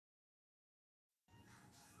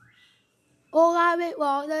Olá,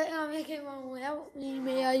 pessoal, aqui é o Emanuel,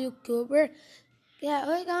 meu youtuber.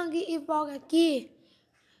 Hoje eu aqui empolga aqui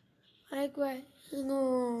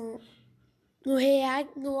no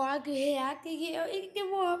React, no blog React, que eu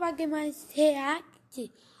demorou para ter mais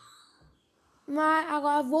React, mas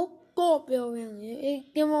agora voltou pelo menos.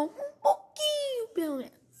 Ele demorou um pouquinho pelo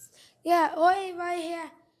menos. Hoje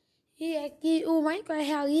vai aqui o Minecraft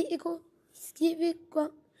Realístico, Steve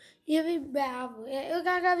Bravo. Eu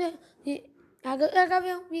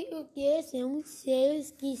gravei um vídeo desse, eu não sei, eu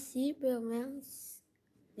esqueci pelo menos,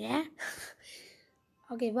 né?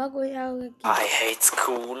 Ok, vou olhar aqui. I hate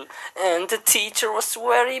school and the teacher was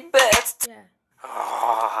very bad.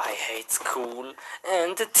 Oh, I hate school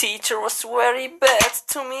and the teacher was very bad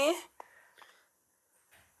to me.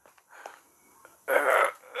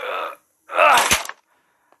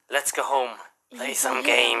 Let's go home, play some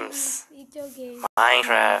games.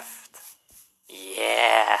 Minecraft.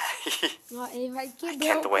 Yeah. I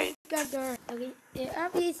can't wait.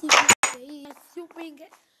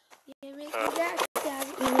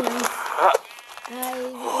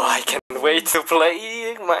 Oh, I can't wait to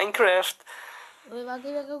play Minecraft.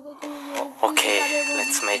 Okay,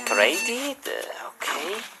 let's make ready.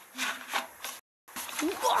 Okay.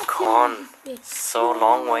 Come on. So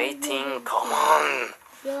long waiting. Come on.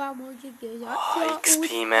 Oh,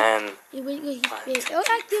 XP, man.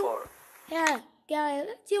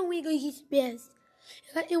 Galera, tinha um Igor XP.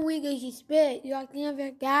 Eu tinha um Igor XP, eu tinha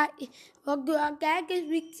verdade. Eu joguei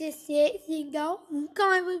 2016, então nunca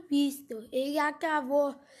mais foi visto. Ele já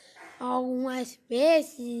acabou algumas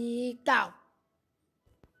vezes e tal.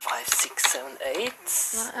 5, 6, 7, 8.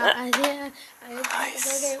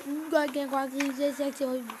 Nice. Um joguei 4, 5, 6, 7,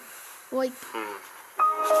 8.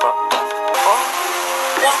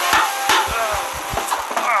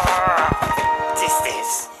 What is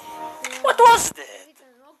this? What was that?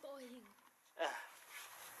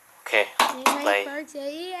 Okay, play.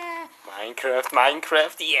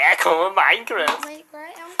 Minecraft, yeah, come on, Minecraft.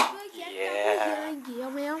 Yeah.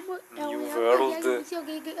 New world.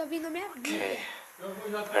 Okay.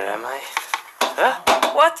 Where am I? Huh?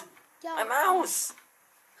 What? My mouse!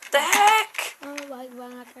 The heck?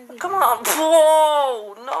 Come on!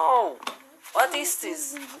 Whoa! No! What is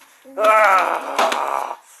this?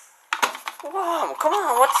 Whoa, come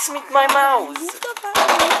on! What is with my mouse?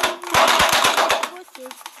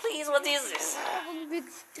 Please, what is this?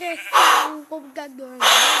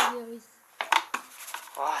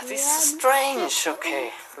 Oh, this is strange.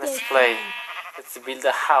 Okay, let's play. Let's build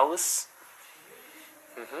a house.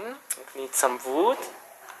 We need some wood.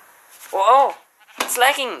 Oh, it's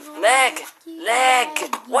lagging. Lag.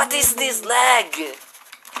 What is this lag?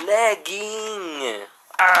 Lagging.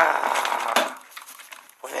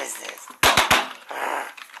 What is this?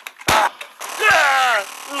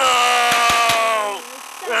 No.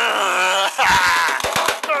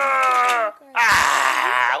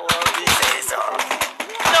 What is this?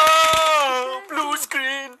 No. Blue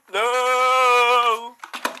screen. No.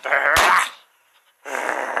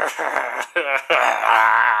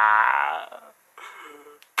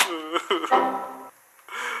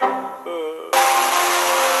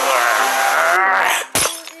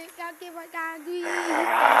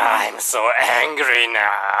 I'm so angry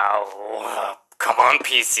now. Come on,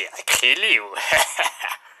 PC, I kill you.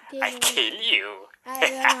 I kill you.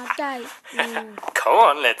 Come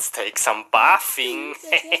on, let's take some bathing.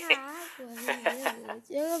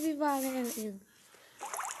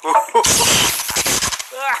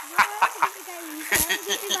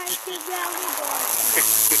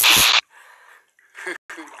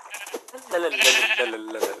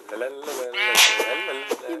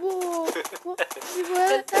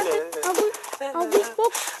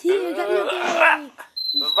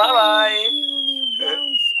 Bye-bye.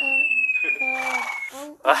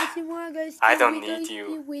 I don't need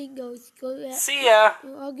you. See ya.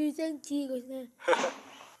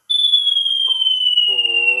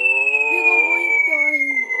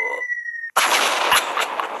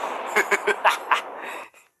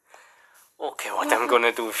 Okay, what I'm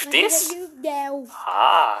gonna do with this?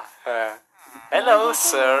 Hello,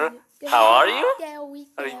 sir. How are you?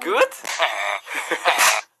 Are you good?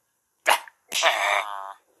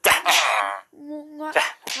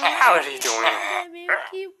 How are you doing?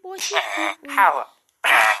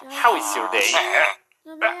 How is your day?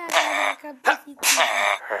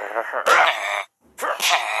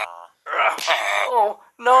 Oh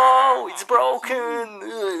no, it's broken.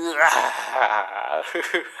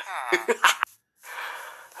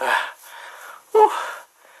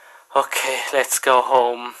 Okay, let's go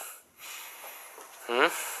home.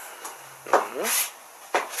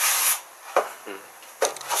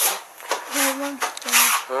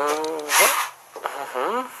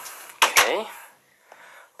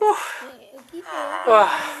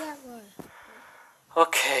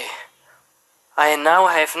 Okay. I now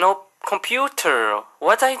have no computer.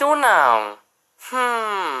 What I do now?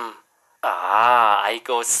 I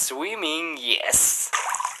go swimming, yes.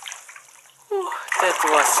 That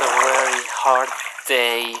was a very hard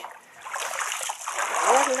day.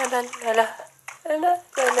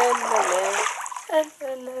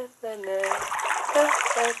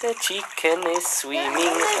 The chicken is swimming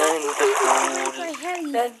in the pool.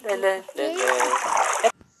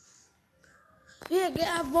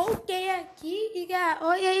 Voltei aqui e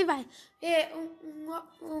olha aí, vai.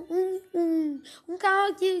 Canal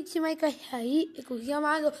aqui que vai cair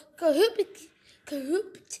chamado Corrupt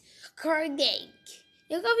Carnage.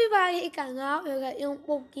 Eu vi vários canal, eu ganhei um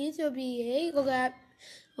pouquinho sobre ele.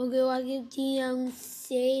 Eu aqui tinha uns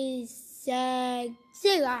 6, 7,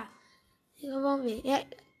 sei lá. Vamos ver.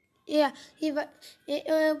 Eu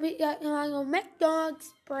vi um McDonald's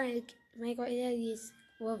prank. Mas qual é isso?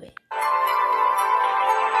 Vou ver.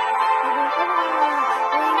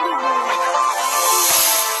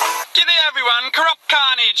 G'day everyone, Corrupt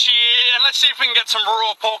Carnage here, and let's see if we can get some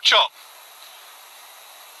raw pork chop.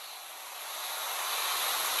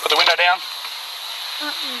 Put the window down.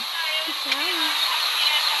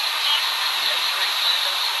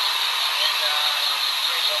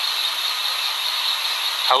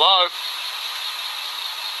 Hello?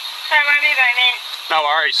 Don't worry about me. No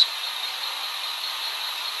worries.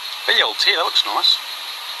 BLT, that looks nice.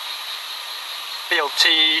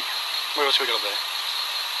 BLT, where else we got up there?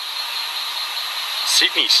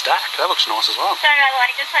 Sydney Stack, that looks nice as well. Sorry, I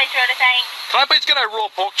like this place sort of thing. Can I please get a raw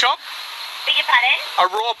pork chop? Beg your pardon? A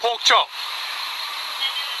raw pork chop.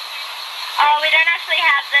 Oh, we don't actually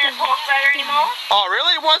have the pork burger anymore. Oh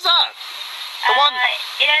really? Why's that? The one,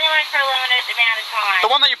 it only went for a limited amount of time.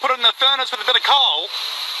 the one that you put in the furnace with a bit of coal.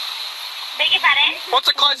 Beg your pardon? What's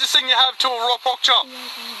the closest thing you have to a raw pork chop? To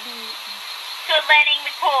a landing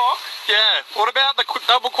with pork. Yeah. What about the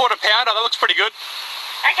double quarter pounder? That looks pretty good.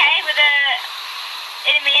 Okay, with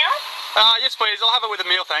a meal? Yes please. I'll have it with a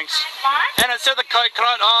meal, thanks. Large? And instead of the Coke, can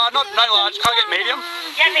I, no large, can I get medium?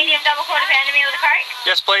 Yeah, medium double quarter pounder meal with a Coke?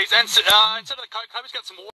 Yes please. And instead of the Coke, can I just get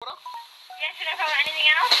some water? Yes, no problem. Anything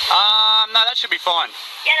else? No, that should be fine.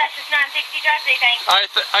 Yeah, that's just 960 Dressy, thanks.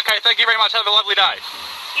 Okay, thank you very much. Have a lovely day.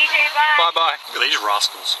 You too, bye. Bye-bye. Look at these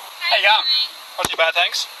rascals. How you going? Not too bad,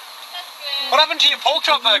 thanks. That's good. What happened to your pork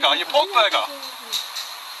chop burger? Your pork burger? I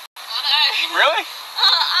don't know. Really?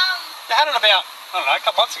 You had it about, I don't know, a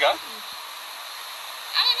couple months ago. I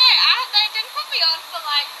don't know. They didn't put me on for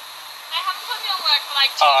they haven't put me on work for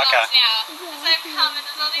 2 months now. Because they've come and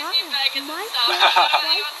there's all these new burgers and stuff. I don't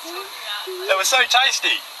know what to talk about. They were so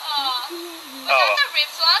tasty. Was that the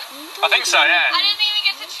ribs one? I think so, yeah. I didn't even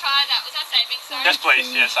get to try that. Was that savings, sorry? Yes,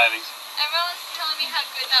 please. Yeah, savings. Everyone was telling me how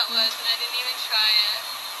good that was and I didn't even try it.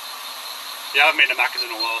 Yeah, I haven't been to Macca's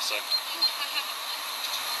in a while, so.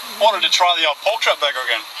 Wanted to try the old pork chop burger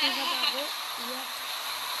again.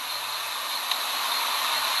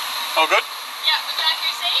 All good? Yeah, was that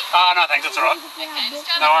your seat? No, thanks. That's all right. Okay, just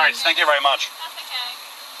try No worries. Thank you very much. That's okay.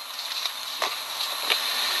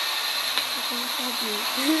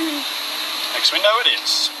 Next window it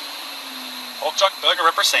is. Pork chop burger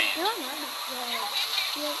represent. A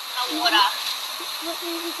water.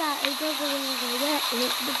 How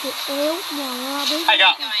you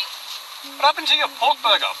going? Going. What happened to your pork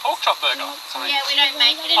burger? Pork chop burger? Something. Yeah, we don't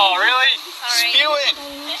make it Oh, anymore. really? Sorry. Spewing.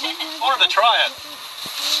 Wanted to try it.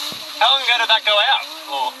 How long ago did that go out?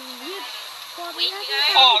 Or? A week ago.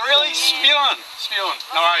 Oh, really? Spewing. Spewing.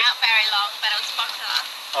 No worries. Not very long, but it was popular.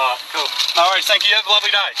 Alright, cool. No worries. Thank you. Have a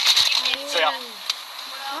lovely day. See ya.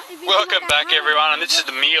 Welcome back, everyone, and this is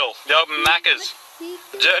the meal. The old Macca's.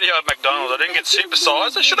 The dirty old McDonald's. I didn't get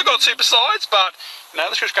supersized. I should have got supersized, but no,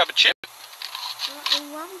 let's just grab a chip.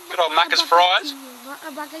 Good old Macca's fries.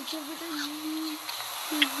 And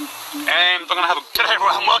I'm going to have a... G'day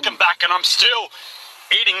everyone, welcome back, and I'm still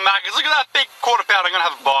eating Macca's. Look at that big quarter pounder. I'm going to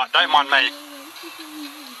have a bite. Don't mind me.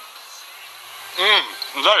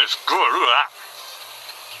 That is good. Look at that.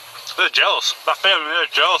 They're jealous. That family, they're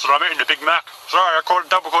jealous that I'm eating the Big Mac. Sorry, I caught a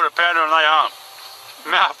double quarter pounder and they aren't.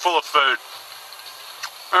 Mouth full of food.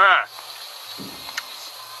 Alright.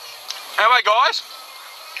 Anyway, guys,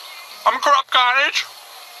 I'm Corrupt Carnage.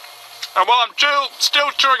 And while I'm still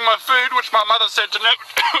chewing my food, which my mother said to never...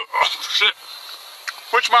 oh, shit.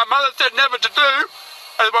 Which my mother said never to do,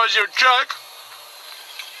 otherwise you'll choke.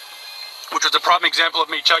 Which was a prime example of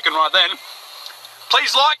me choking right then.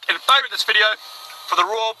 Please like and favourite this video for the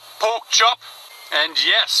raw pork chop. And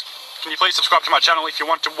yes, can you please subscribe to my channel if you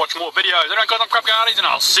want to watch more videos. And I'm Corrupt Carnage, and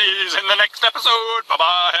I'll see you in the next episode.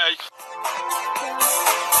 Bye-bye.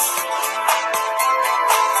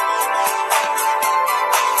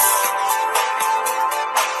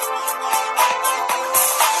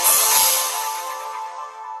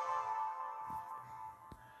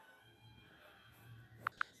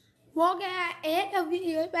 eu vi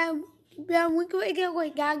muito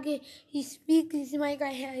que explica esse mais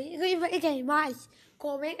que mais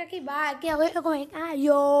comenta aqui embaixo que eu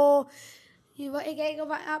comentário e vai que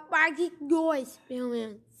vai a parte 2 pelo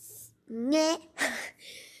menos né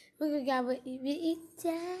porque acaba e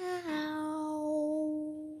tchau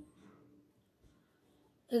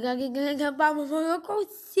eu quero que vamos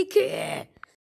conseguir